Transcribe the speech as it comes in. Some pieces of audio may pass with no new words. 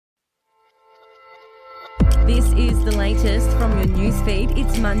This is the latest from your newsfeed.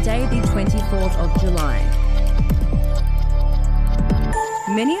 It's Monday, the 24th of July.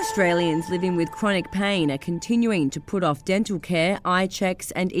 Many Australians living with chronic pain are continuing to put off dental care, eye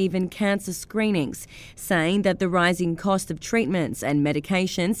checks and even cancer screenings, saying that the rising cost of treatments and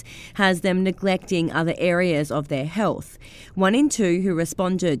medications has them neglecting other areas of their health. 1 in 2 who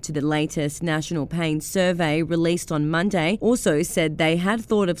responded to the latest National Pain Survey released on Monday also said they had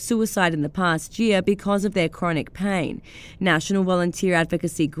thought of suicide in the past year because of their chronic pain. National volunteer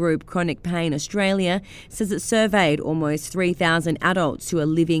advocacy group Chronic Pain Australia says it surveyed almost 3,000 adults who are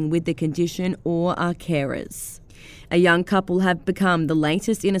living with the condition or are carers. A young couple have become the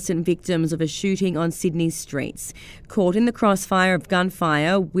latest innocent victims of a shooting on Sydney's streets, caught in the crossfire of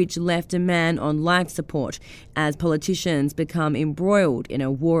gunfire which left a man on life support as politicians become embroiled in a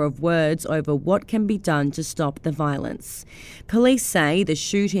war of words over what can be done to stop the violence. Police say the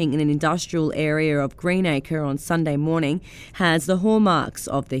shooting in an industrial area of Greenacre on Sunday morning has the hallmarks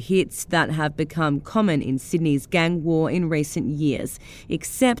of the hits that have become common in Sydney's gang war in recent years,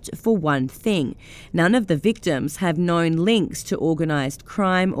 except for one thing. None of the victims have known links to organised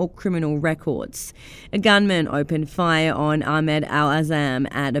crime or criminal records. A gunman opened fire on Ahmed Al-Azam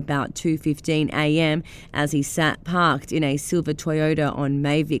at about 2:15 a.m. as he sat parked in a silver Toyota on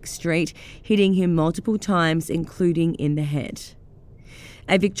Mayvick Street, hitting him multiple times, including in the head.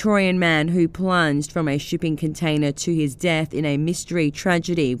 A Victorian man who plunged from a shipping container to his death in a mystery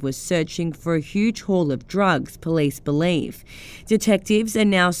tragedy was searching for a huge haul of drugs, police believe. Detectives are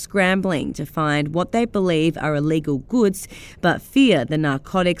now scrambling to find what they believe are illegal goods, but fear the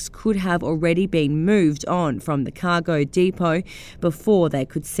narcotics could have already been moved on from the cargo depot before they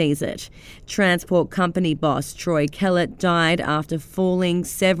could seize it. Transport company boss Troy Kellett died after falling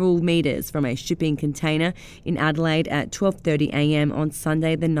several metres from a shipping container in Adelaide at 12:30 a.m. on Sunday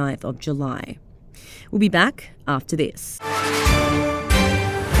the 9th of July. We'll be back after this.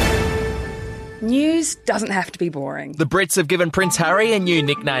 News doesn't have to be boring. The Brits have given Prince Harry a new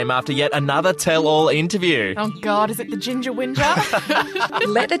nickname after yet another tell-all interview. Oh God, is it the Ginger Whinger?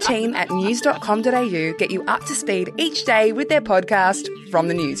 Let the team at news.com.au get you up to speed each day with their podcast, From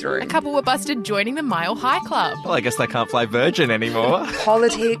the Newsroom. A couple were busted joining the Mile High Club. Well, I guess they can't fly Virgin anymore.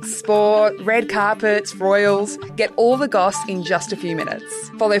 Politics, sport, red carpets, royals. Get all the goss in just a few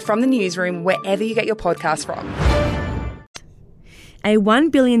minutes. Follow From the Newsroom wherever you get your podcast from. A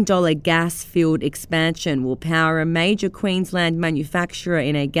 $1 billion gas field expansion will power a major Queensland manufacturer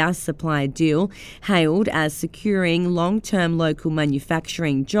in a gas supply deal hailed as securing long-term local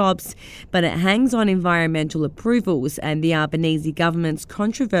manufacturing jobs, but it hangs on environmental approvals and the Albanese government's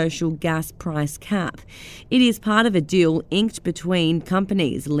controversial gas price cap. It is part of a deal inked between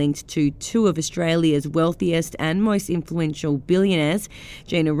companies linked to two of Australia's wealthiest and most influential billionaires,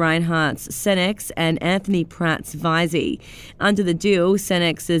 Gina Rinehart's Senex and Anthony Pratt's Visy. Under the deal,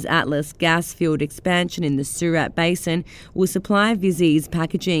 Senex's Atlas gas field expansion in the Surat Basin will supply Visy's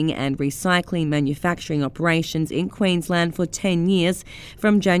packaging and recycling manufacturing operations in Queensland for 10 years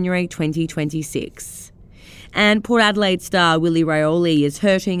from January 2026. And Port Adelaide star Willie Rioli is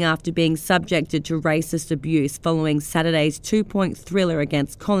hurting after being subjected to racist abuse following Saturday's 2-point thriller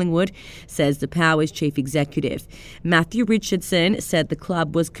against Collingwood, says the Powers chief executive. Matthew Richardson said the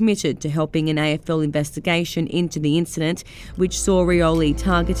club was committed to helping an AFL investigation into the incident, which saw Rioli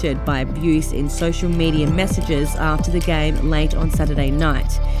targeted by abuse in social media messages after the game late on Saturday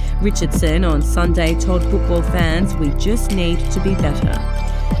night. Richardson on Sunday told football fans, "We just need to be better."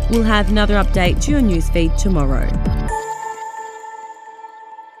 We'll have another update to your newsfeed tomorrow.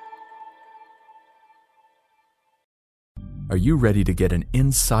 Are you ready to get an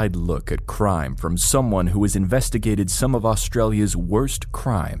inside look at crime from someone who has investigated some of Australia's worst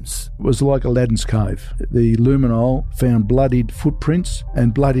crimes? It was like Aladdin's Cave. The luminol found bloodied footprints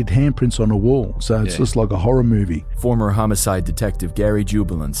and bloodied handprints on a wall, so it's just like a horror movie. Former homicide detective Gary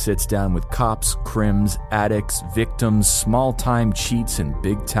Jubilant sits down with cops, crims, addicts, victims, small-time cheats, and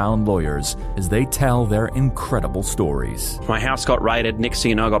big-town lawyers as they tell their incredible stories. My house got raided. Next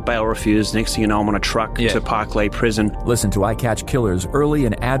thing you know, I got bail refused. Next thing you know, I'm on a truck to Parklea Prison. Listen to I Catch Killers early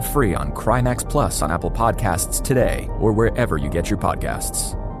and ad-free on Crimex Plus on Apple Podcasts today or wherever you get your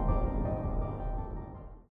podcasts.